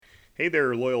Hey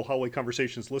there, loyal Hallway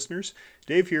Conversations listeners.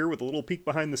 Dave here with a little peek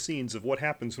behind the scenes of what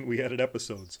happens when we edit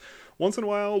episodes. Once in a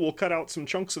while, we'll cut out some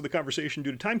chunks of the conversation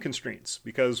due to time constraints,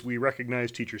 because we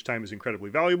recognize teachers' time is incredibly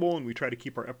valuable and we try to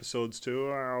keep our episodes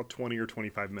to 20 or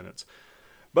 25 minutes.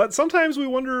 But sometimes we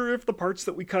wonder if the parts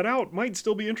that we cut out might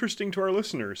still be interesting to our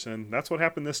listeners, and that's what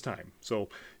happened this time. So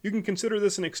you can consider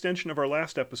this an extension of our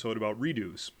last episode about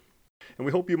redos. And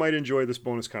we hope you might enjoy this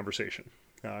bonus conversation.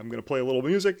 I'm going to play a little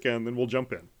music and then we'll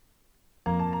jump in.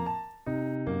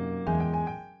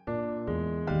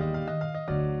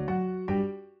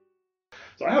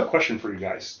 So I have a question for you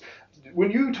guys.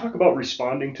 When you talk about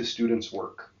responding to students'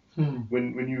 work,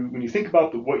 when you think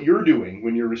about what you're doing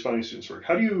when you're responding to students' work,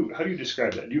 how do you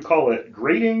describe that? Do you call it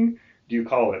grading? Do you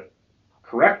call it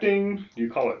correcting? Do you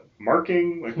call it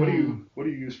marking? Like what do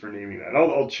you use for naming that? And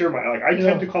I'll share I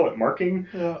tend to call it marking.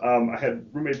 Yeah. I had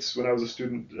roommates when I was a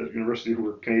student at university who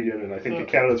were Canadian, and I think in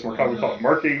Canada it's more common to call it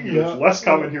marking. Yeah. It's less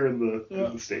common here in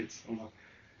the States.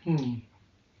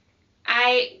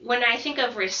 When I think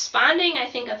of responding, I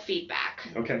think of feedback.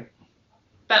 Okay.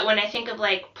 But when I think of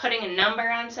putting a number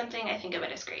on something, I think of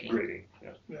it as grading. Grading,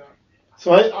 yeah.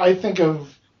 So I think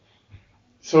of,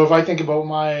 if I think about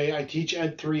I teach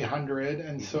Ed 300,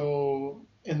 and so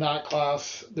in that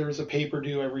class, there's a paper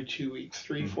due every 2 weeks,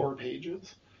 4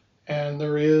 pages. And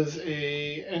there is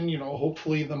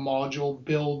hopefully the module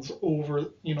builds over,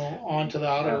 onto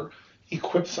that or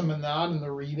equips them in that and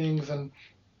the readings and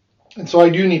so I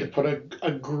do need to put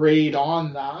a grade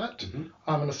on that.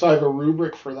 And so I have a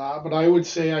rubric for that. But I would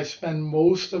say I spend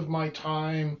most of my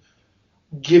time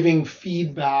giving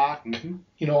feedback,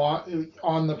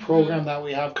 on the program that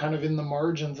we have kind of in the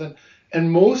margins.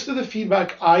 And most of the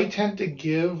feedback I tend to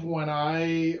give when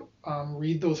I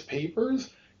read those papers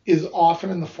is often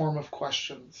in the form of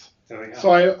questions. Oh, yeah.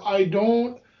 So I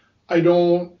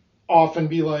don't often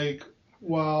be like,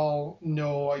 well,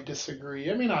 no, I disagree.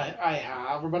 I mean, I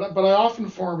have, but I often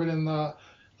form it in the,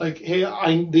 hey,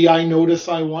 I notice,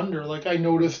 I wonder. I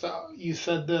noticed you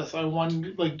said this. I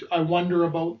wonder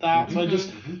about that. So I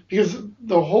just, because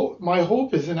my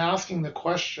hope is in asking the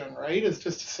question, right, is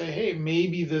just to say, hey,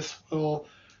 maybe this will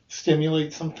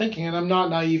stimulate some thinking. And I'm not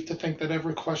naive to think that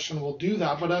every question will do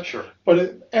that, but sure.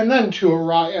 And then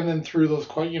through those,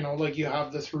 you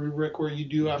have this rubric where you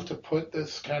do have to put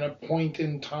this kind of point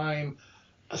in time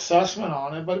assessment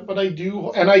on it, but I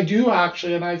do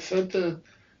actually, and I've said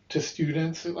to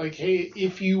students hey,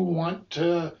 if you want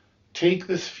to take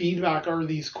this feedback or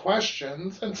these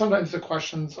questions, and sometimes the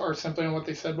questions are simply on what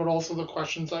they said, but also the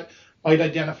questions that might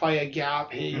identify a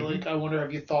gap. Hey, I wonder,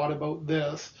 have you thought about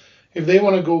this? If they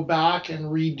want to go back and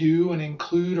redo and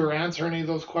include or answer any of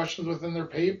those questions within their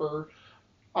paper,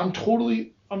 I'm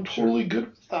totally good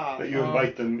with that. That you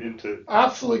invite them into.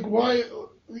 Absolutely. Why?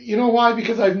 You know why?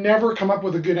 Because I've never come up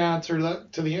with a good answer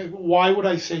why would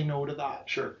I say no to that?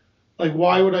 Sure.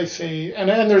 Why would I say, and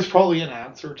there's probably an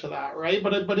answer to that, right?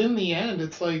 But in the end,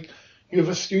 it's you have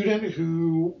a student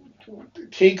who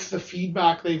takes the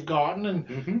feedback they've gotten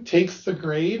and takes the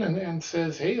grade and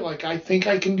says, hey, I think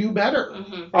I can do better.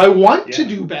 I want to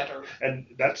do better. And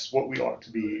that's what we ought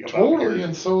to be about. Totally. Here.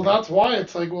 And so that's why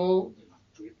it's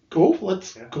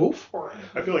let's go for it.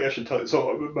 I feel like I should tell you.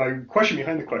 So my question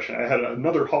behind the question, I had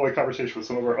another hallway conversation with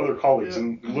some of our other colleagues,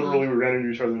 and literally we ran into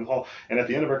each other in the hall. And at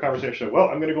the end of our conversation, I'm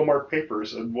going to go mark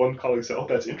papers. And one colleague said, oh,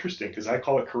 that's interesting, because I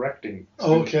call it correcting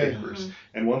students' papers.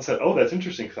 And one said, oh, that's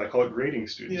interesting, because I call it grading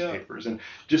students' papers. And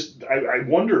just, I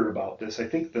wonder about this. I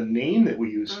think the name that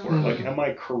we use for it, am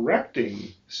I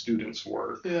correcting students'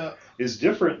 work, is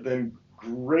different than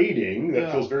grading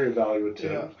that feels very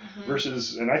evaluative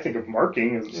versus, and I think of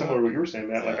marking as similar to what you were saying,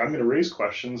 Matt, I'm going to raise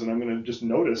questions and I'm going to just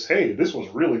notice, hey, this was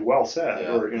really well said,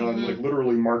 or, I'm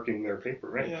literally marking their paper,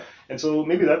 right? Yeah. And so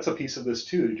maybe that's a piece of this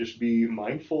too, to just be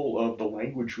mindful of the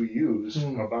language we use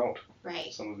about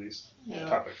some of these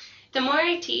topics. The more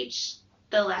I teach,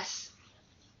 the less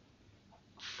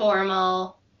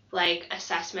formal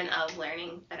assessment of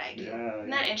learning that I do. Yeah, Isn't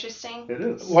that interesting? It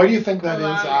is. Why do you think that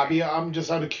is, Abby? I'm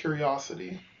just out of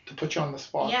curiosity to put you on the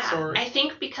spot. Yeah, sorry. I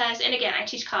think because, and again, I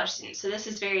teach college students, so this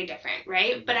is very different,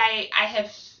 right? But I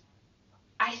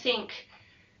think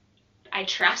I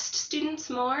trust students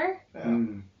more,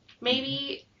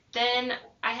 maybe, than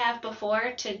I have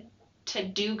before to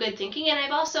do good thinking. And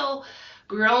I've also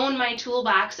grown my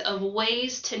toolbox of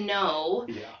ways to know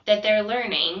that they're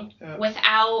learning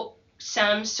without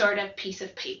some sort of piece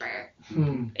of paper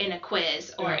in a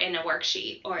quiz or in a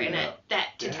worksheet or in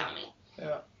to tell me.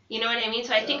 Yeah. You know what I mean?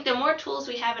 So I think the more tools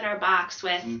we have in our box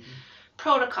with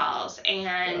protocols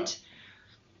and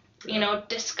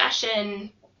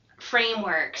discussion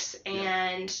frameworks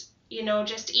and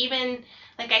just even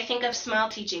like I think of Small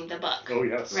Teaching, the book. Oh,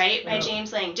 yes. Right? By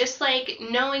James Lang. Just like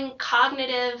knowing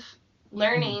cognitive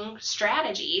learning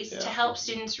strategies to help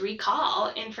students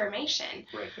recall information.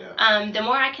 Right. Yeah. The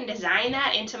more I can design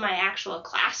that into my actual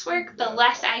classwork, the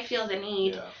less I feel the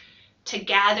need to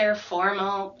gather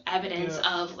formal evidence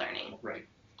of learning. Right.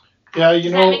 Yeah,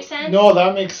 Does that make sense? No,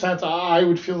 that makes sense. I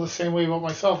would feel the same way about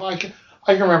myself. I can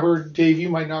remember, Dave, you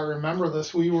might not remember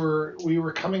this. We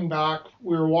were coming back.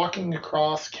 We were walking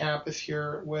across campus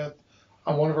here with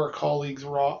one of our colleagues,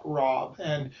 Rob,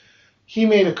 and he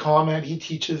made a comment. He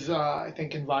teaches, I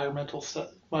think, environmental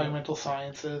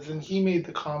sciences, and he made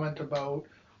the comment about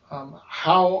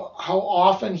how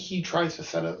often he tries to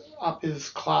set up his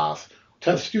class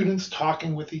to have students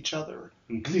talking with each other.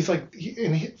 Because he's like,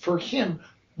 for him,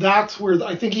 that's where,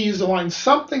 I think he used the line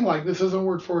something like, this isn't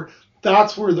word for word,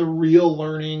 that's where the real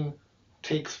learning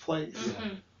takes place.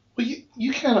 Mm-hmm. Well,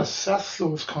 you can't assess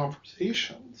those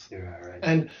conversations. Yeah, right.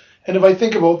 And if I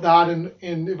think about that,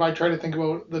 and if I try to think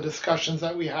about the discussions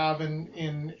that we have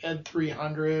in Ed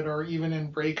 300 or even in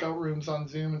breakout rooms on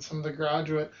Zoom and some of the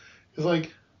graduate, is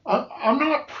like, I'm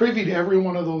not privy to every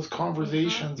one of those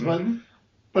conversations,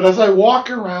 but as I walk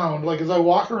around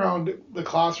the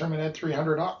classroom in Ed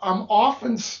 300, I'm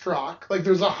often struck, like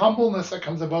there's a humbleness that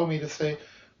comes about me to say,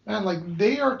 man, like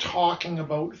they are talking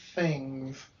about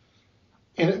things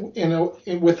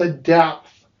with a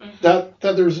depth that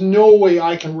there's no way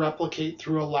I can replicate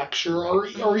through a lecture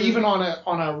or even on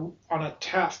a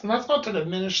test. And that's not to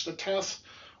diminish the test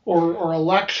or a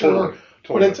lecture,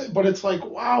 Totally. but it's like,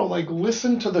 wow, like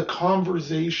listen to the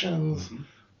conversations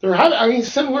they're having. I mean,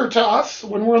 similar to us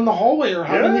when we're in the hallway or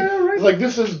having like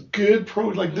this is good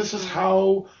like this is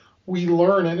how we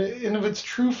learn, and if it's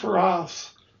true for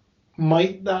us,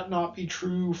 might that not be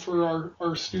true for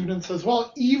our students as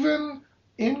well, even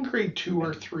in grade 2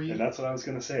 or 3? And that's what I was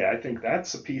going to say. I think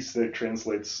that's a piece that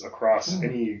translates across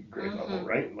any grade level,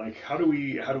 right? Like how do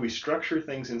we structure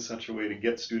things in such a way to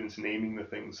get students naming the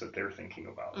things that they're thinking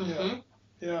about?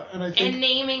 Yeah, and I think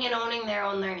naming and owning their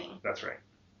own learning. That's right.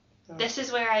 Yeah. This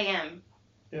is where I am.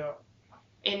 Yeah.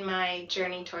 In my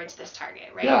journey towards this target,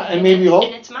 right? Yeah, and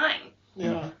it's mine.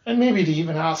 Yeah, and maybe to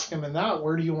even ask them in that,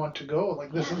 where do you want to go?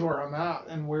 Like, this is where I'm at,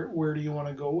 and where do you want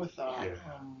to go with that? Yeah.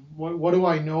 What do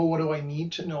I know? What do I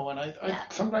need to know? And I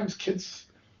sometimes kids,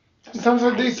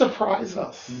 they surprise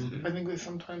us. I think they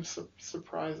sometimes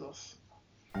surprise us.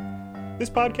 This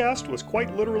podcast was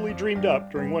quite literally dreamed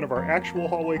up during one of our actual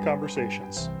hallway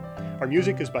conversations. Our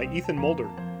music is by Ethan Mulder.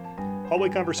 Hallway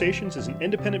Conversations is an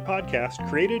independent podcast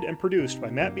created and produced by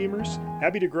Matt Beamers,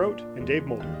 Abby DeGroat, and Dave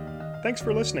Mulder. Thanks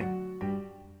for listening.